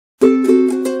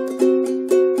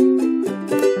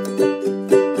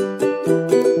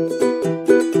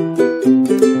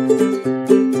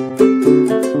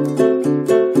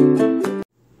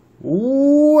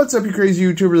What's up, you crazy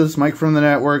YouTuber? This is Mike from the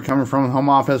network, coming from the home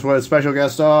office with special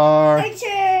guest star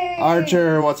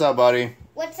Archer. What's up, buddy?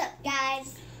 What's up,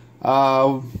 guys?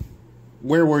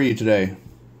 Where were you today?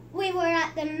 We were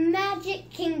at the Magic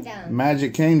Kingdom.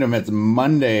 Magic Kingdom. It's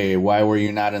Monday. Why were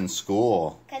you not in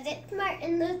school? Because it's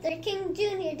Martin Luther King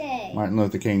Jr. Day. Martin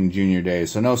Luther King Jr. Day.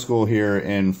 So no school here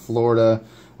in Florida.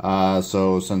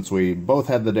 So since we both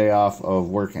had the day off of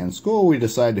work and school, we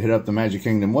decided to hit up the Magic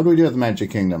Kingdom. What did we do at the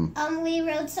Magic Kingdom? We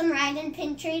rode some ride and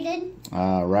pin traded.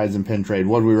 Rides and pin trade.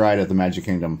 What did we ride at the Magic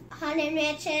Kingdom? Haunted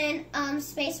Mansion,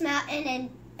 Space Mountain, and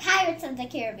Pirates of the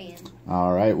Caribbean.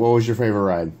 All right. What was your favorite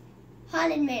ride?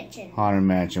 Haunted Mansion. Haunted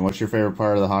Mansion. What's your favorite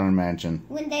part of the Haunted Mansion?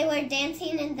 When they were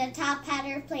dancing and the Top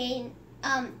Hatter playing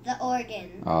the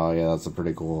organ. Oh, yeah, that's a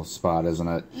pretty cool spot, isn't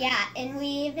it? Yeah, and we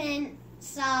even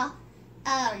saw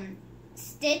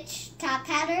Stitch Top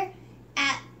Hatter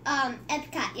at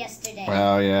Epcot yesterday.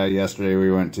 Oh, yeah, yesterday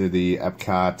we went to the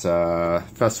Epcot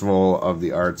Festival of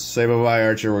the Arts. Say bye-bye,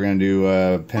 Archer. We're going to do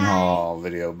a pinhole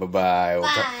video. Bye-bye.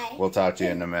 Bye. We'll talk to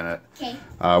you in a minute. Okay.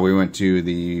 We went to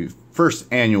the first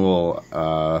annual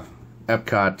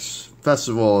Epcot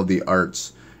Festival of the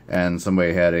Arts, and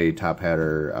somebody had a Top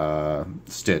Hatter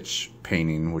Stitch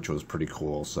painting, which was pretty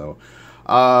cool. So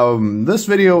this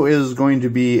video is going to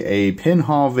be a pin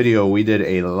haul video. We did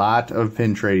a lot of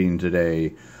pin trading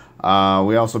today.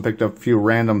 We also picked up a few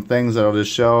random things that I'll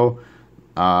just show.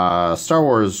 Star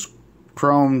Wars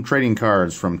Chrome trading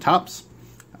cards from Topps.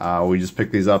 We just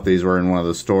picked these up. These were in one of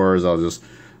the stores.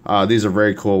 These are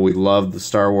very cool. We love the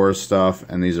Star Wars stuff,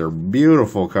 and these are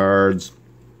beautiful cards.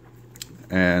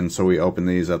 And so we opened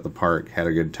these at the park, had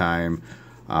a good time.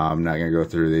 I'm not going to go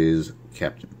through these.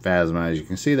 Captain Phasma, as you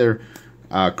can see, they're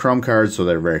Chrome cards, so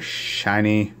they're very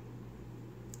shiny.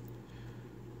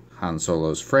 Han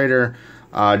Solo's Freighter,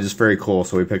 just very cool.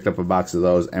 So we picked up a box of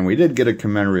those, and we did get a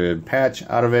commemorative patch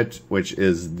out of it, which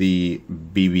is the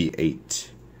BB-8.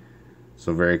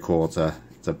 So very cool. It's a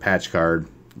patch card,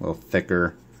 a little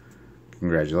thicker.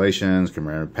 Congratulations,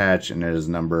 commemorative patch, and it is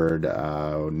numbered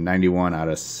 91 out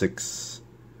of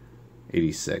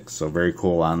 686. So very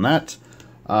cool on that.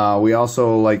 We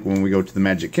also like, when we go to the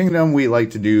Magic Kingdom, we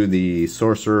like to do the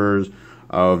Sorcerers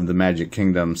of the Magic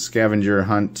Kingdom scavenger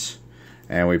hunt,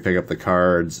 and we pick up the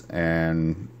cards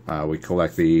and we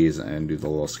collect these and do the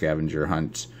little scavenger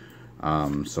hunt.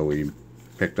 So we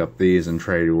picked up these and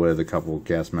traded with a couple of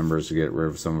cast members to get rid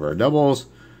of some of our doubles.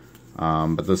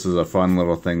 But this is a fun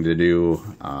little thing to do,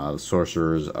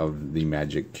 Sorcerers of the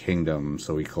Magic Kingdom,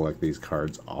 so we collect these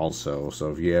cards also. So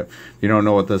if you don't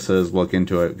know what this is, look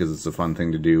into it, because it's a fun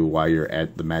thing to do while you're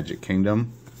at the Magic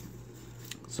Kingdom.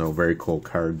 So very cool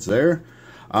cards there.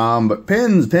 But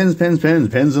pins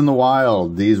in the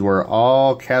wild. These were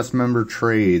all cast member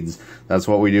trades. That's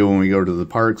what we do when we go to the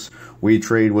parks. We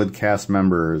trade with cast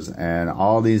members, and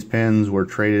all these pins were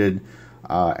traded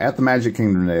at the Magic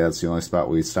Kingdom today. That's the only spot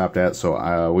we stopped at.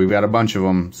 So we've got a bunch of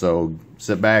them. So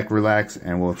sit back, relax,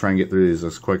 and we'll try and get through these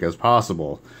as quick as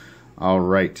possible. All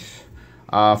right.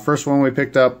 First one we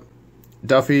picked up,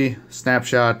 Duffy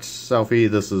Snapshot Selfie.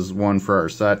 This is one for our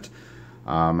set.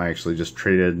 I actually just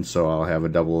traded, so I'll have a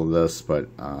double of this, but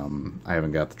I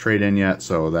haven't got the trade in yet,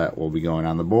 so that will be going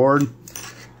on the board.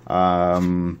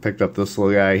 Picked up this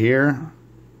little guy here.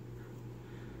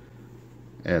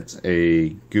 It's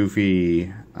a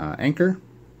Goofy anchor,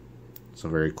 so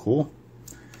very cool.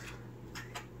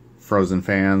 Frozen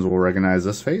fans will recognize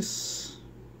this face.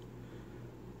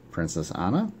 Princess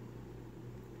Anna.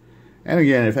 And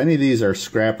again, if any of these are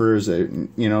scrappers, you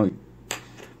know,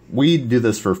 we do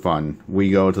this for fun.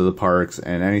 We go to the parks,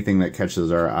 and anything that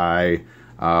catches our eye,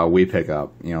 we pick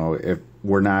up. You know, if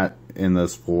we're not in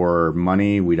this for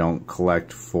money, we don't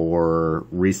collect for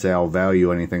resale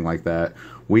value, anything like that.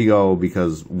 We go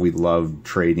because we love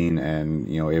trading, and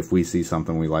you know, if we see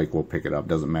something we like, we'll pick it up.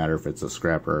 Doesn't matter if it's a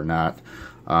scrapper or not.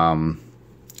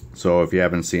 So if you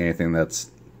happen to see anything that's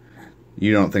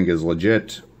you don't think is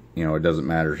legit, you know, it doesn't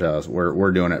matter to us.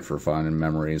 We're doing it for fun and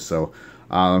memories. So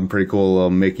pretty cool little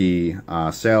Mickey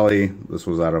Sally. This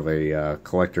was out of a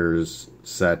collector's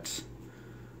set.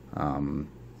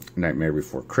 Nightmare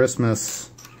Before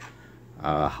Christmas.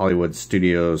 Hollywood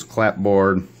Studios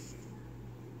clapboard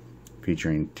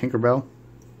featuring Tinkerbell.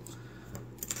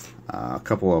 A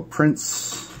couple of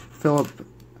Prince Philip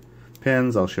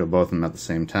pins. I'll show both of them at the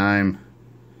same time.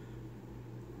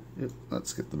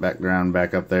 Let's get the background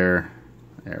back up there.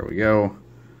 There we go.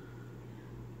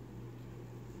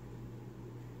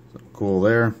 So cool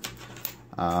there.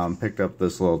 Picked up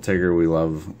this little Tigger. We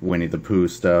love Winnie the Pooh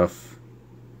stuff.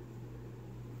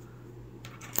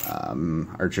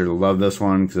 Archer will love this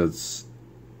one because it's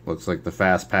looks like the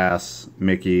Fast Pass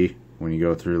Mickey when you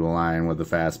go through the line with the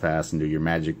Fast Pass and do your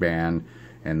Magic Band,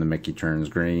 and the Mickey turns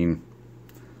green.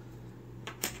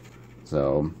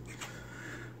 So,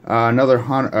 another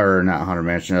Haunted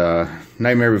Mansion,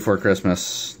 Nightmare Before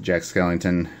Christmas, Jack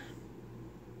Skellington.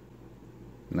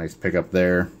 Nice pickup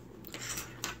there.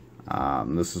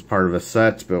 This is part of a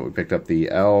set, but we picked up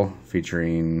the L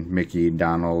featuring Mickey,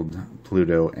 Donald,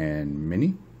 Pluto, and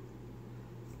Minnie.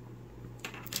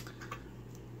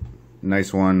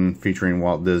 Nice one featuring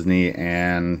Walt Disney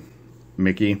and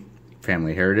Mickey,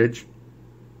 Family Heritage.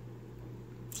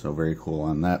 So very cool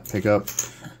on that pickup.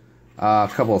 A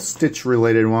couple of Stitch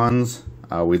related ones.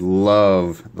 We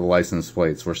love the license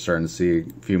plates. We're starting to see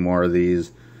a few more of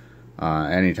these.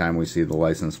 Anytime we see the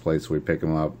license plates, we pick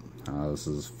them up. This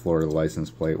is Florida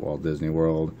license plate, Walt Disney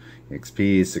World,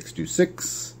 XP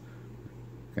 626.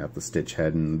 Got the Stitch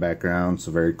head in the background,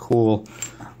 so very cool.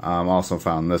 Also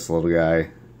found this little guy.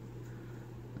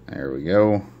 There we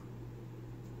go.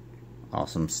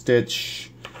 Awesome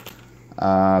Stitch.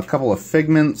 A couple of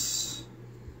Figments.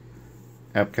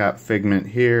 Epcot Figment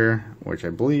here, which I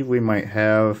believe we might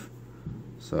have.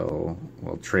 So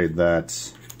we'll trade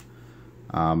that.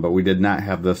 But we did not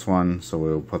have this one, so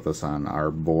we'll put this on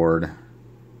our board.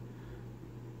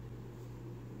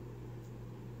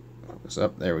 Focus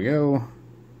up, there we go.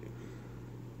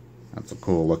 That's a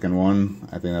cool looking one.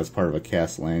 I think that's part of a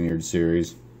cast lanyard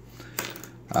series.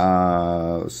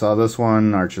 Saw this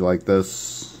one, Archie liked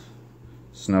this.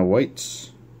 Snow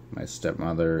White. My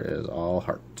stepmother is all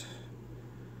heart.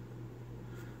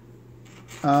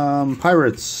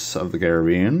 Pirates of the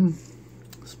Caribbean.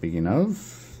 Speaking of,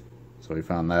 so we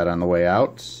found that on the way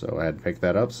out, so I had to pick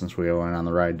that up since we went on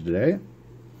the ride today.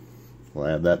 We'll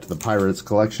add that to the Pirates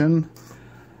collection.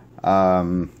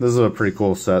 This is a pretty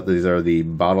cool set. These are the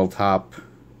bottle top,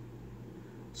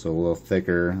 so a little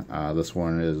thicker. This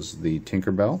one is the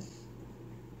Tinkerbell.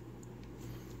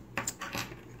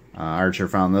 Archer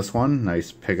found this one.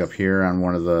 Nice pickup here on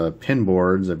one of the pin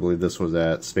boards. I believe this was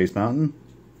at Space Mountain.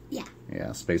 Yeah.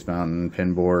 Yeah, Space Mountain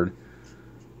pin board.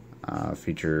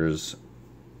 Features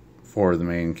 4 of the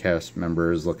main cast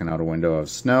members looking out a window of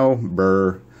snow.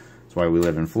 Brr. That's why we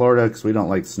live in Florida, because we don't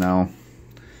like snow.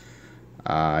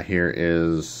 Here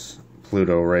is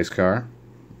Pluto Race Car.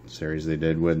 Series they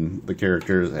did with the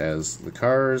characters as the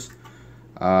cars.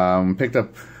 Picked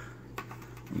up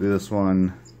this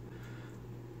one,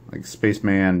 like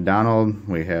Spaceman Donald.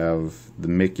 We have the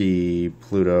Mickey,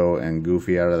 Pluto, and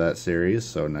Goofy out of that series,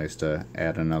 so nice to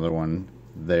add another one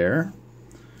there.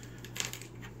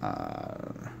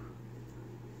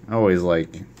 Always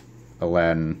like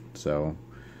Aladdin, so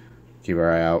keep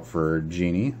our eye out for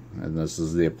Genie. And this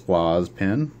is the applause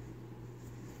pin.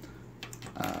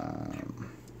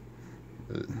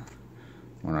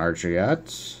 One Archie got.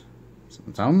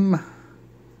 Some.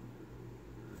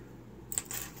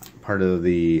 Part of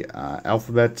the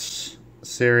Alphabet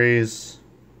series.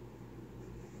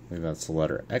 I think that's the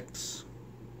letter X.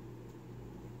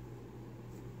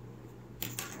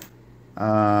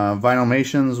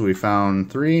 Vinylmations, we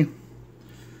found 3.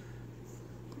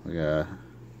 We got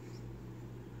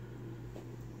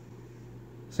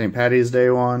St. Patty's Day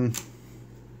one.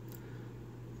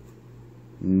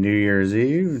 New Year's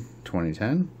Eve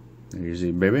 2010. New Year's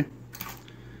Eve, baby.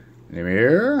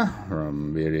 Ymir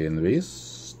from Beauty and the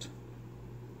Beast.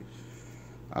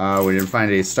 We did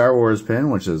find a Star Wars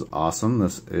pin, which is awesome.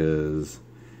 This is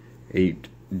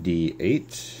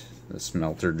 8D8, the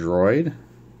Smelter Droid.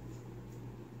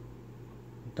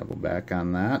 Double back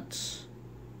on that.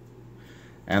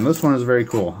 And this one is very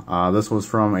cool. This was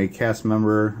from a cast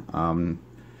member.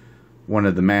 One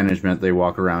of the management. They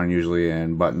walk around usually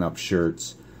in button-up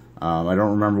shirts. I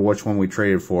don't remember which one we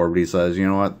traded for, but he says, you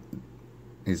know what?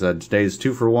 He said, today's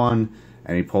 2 for 1,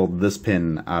 and he pulled this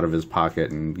pin out of his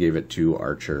pocket and gave it to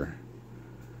Archer.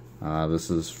 This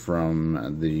is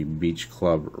from the Beach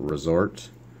Club Resort,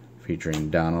 featuring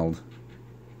Donald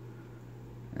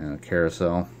and a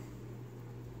carousel.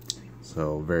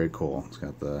 So, very cool. It's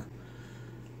got the,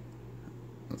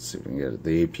 let's see if we can get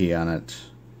the AP on it.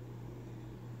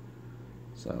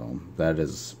 So, that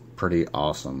is pretty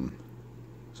awesome.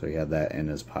 So, he had that in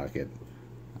his pocket.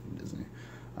 Disney.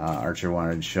 Archer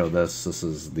wanted to show this. This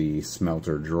is the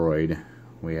Smelter Droid.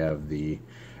 We have the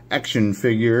action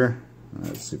figure.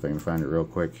 Let's see if I can find it real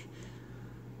quick.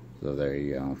 So, there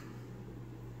you go.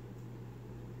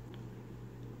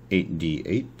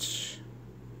 8D8.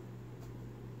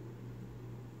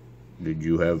 Did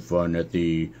you have fun at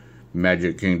the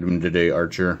Magic Kingdom today,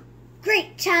 Archer?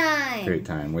 Great time. Great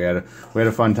time. We had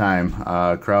a fun time.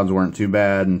 Crowds weren't too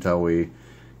bad until we,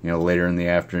 later in the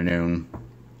afternoon,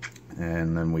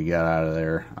 and then we got out of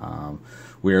there.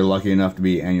 We are lucky enough to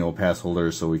be annual pass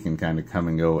holders, so we can kind of come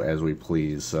and go as we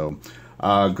please. So,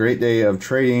 great day of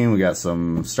trading. We got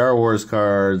some Star Wars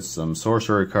cards, some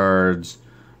Sorcerer cards.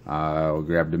 We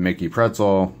grabbed a Mickey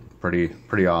Pretzel.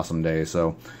 Pretty awesome day.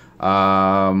 So,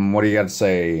 what do you got to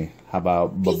say? How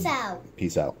about peace out?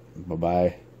 Peace out.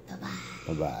 Bye-bye.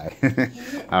 Bye-bye. Bye-bye.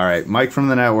 All right, Mike from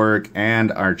the network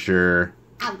and Archer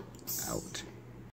Out. out.